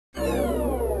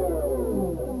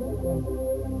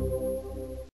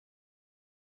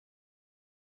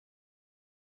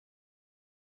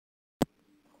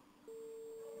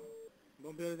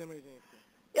bombeiro de emergência.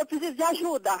 Eu preciso de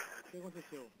ajuda. O que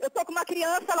aconteceu? Eu tô com uma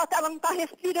criança, ela não tá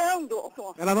respirando.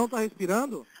 Ela não tá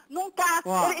respirando? Não tá.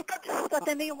 Ó. Ele tá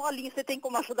até meio molinho. Você tem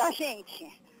como ajudar a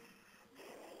gente?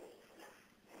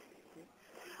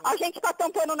 A gente tá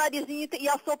tampando o narizinho e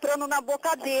assoprando na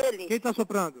boca dele. Quem tá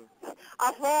soprando? A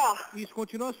avó. Isso,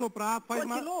 continua a soprar,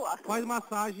 faz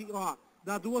massagem, ó.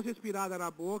 Dá 2 respiradas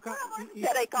na boca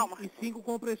Peraí, calma. e 5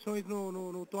 compressões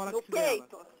no tórax No dela.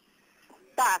 peito.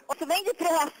 Tá, você vem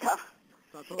depressa.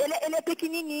 Tá, Ele é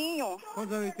pequenininho.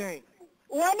 Quantos anos ele tem?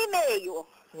 1 ano e meio.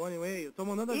 1 ano e meio? Tô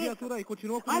mandando a Isso. viatura aí,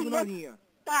 continua comigo na linha.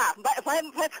 Tá,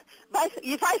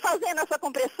 e vai fazendo essa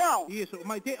compressão? Isso,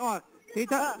 mas tenta,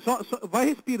 vai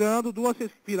respirando 2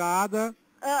 respiradas,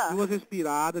 2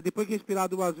 respiradas, depois que respirar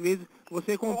 2 vezes,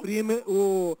 você comprime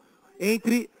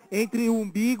entre o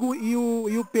umbigo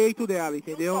e o peito dela,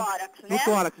 entendeu? No tórax, né? No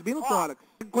tórax, bem no tórax.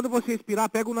 Quando você respirar,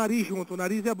 pega o nariz junto, o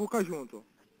nariz e a boca junto.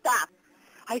 Tá.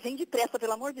 Aí vem depressa,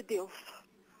 pelo amor de Deus.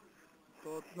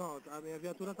 Não, a minha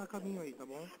viatura tá a caminho aí, tá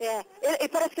bom? Ele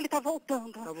parece que ele tá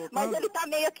voltando. Tá voltando? Mas ele tá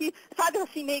meio que, sabe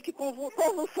assim, meio que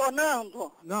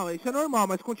convulsionando. Não, isso é normal,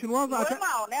 mas continua...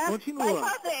 Normal, né? Continua.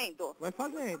 Vai fazendo. Vai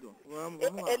fazendo. Vamos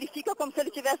lá. Ele fica como se ele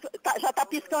tivesse, já tá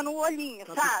piscando o olhinho,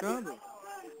 Tá sabe? piscando?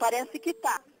 Parece que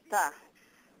tá.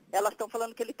 Elas estão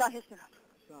falando que ele tá respirando.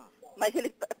 Tá. Mas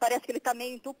parece que ele tá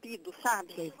meio entupido,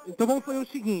 sabe? Então vamos fazer o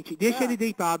seguinte, deixa ele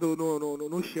deitado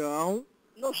no chão.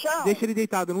 No chão? Deixa ele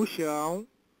deitado no chão.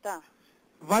 Tá.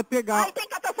 Vai pegar... Aí tem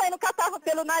que tá saindo catarro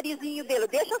pelo narizinho dele.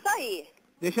 Deixa sair.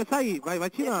 Deixa sair, vai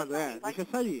tirando, deixa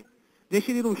sair.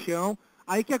 Deixa ele no chão.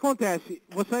 Aí o que acontece?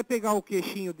 Você vai pegar o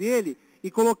queixinho dele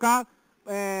e colocar...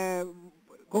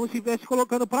 como se estivesse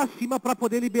colocando pra cima pra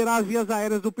poder liberar as vias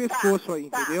aéreas do pescoço aí,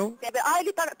 entendeu?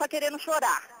 Ele tá querendo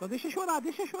chorar. Então deixa chorar.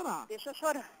 Deixa chorar.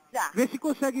 Já. Vê se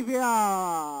consegue ver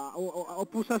a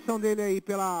pulsação dele aí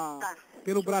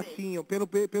pelo bracinho, pelo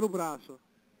braço.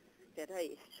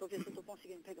 Peraí, deixa eu ver se eu tô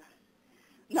conseguindo pegar.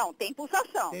 Não, tem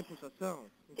pulsação. Tem pulsação?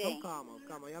 Tem. Então calma.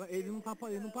 Ele não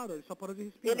parou, ele só parou de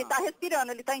respirar. Ele tá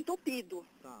respirando, ele tá entupido.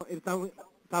 Tá. Ele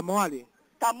tá mole?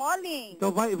 Tá molinho.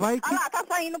 Então vai... Ah lá, tá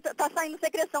saindo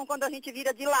secreção quando a gente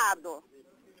vira de lado.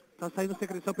 Tá saindo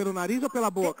secreção pelo nariz ou pela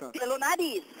boca? Pelo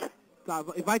nariz. Tá,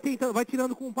 vai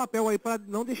tirando com um papel aí pra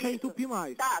não deixar entupir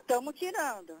mais. Tá, tamo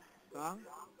tirando. Tá?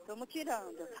 Tamo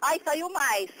tirando. Ai, saiu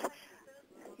mais.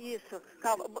 Isso,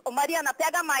 calma. Ô, Mariana,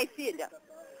 pega mais, filha.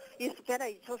 Isso,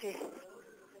 peraí, deixa eu ver.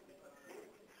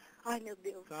 Ai, meu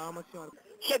Deus. Calma, senhora.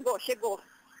 Chegou. Que bom.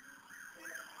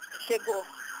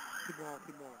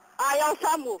 Ai, é o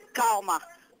SAMU. Calma,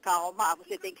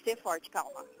 você tem que ser forte,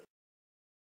 calma.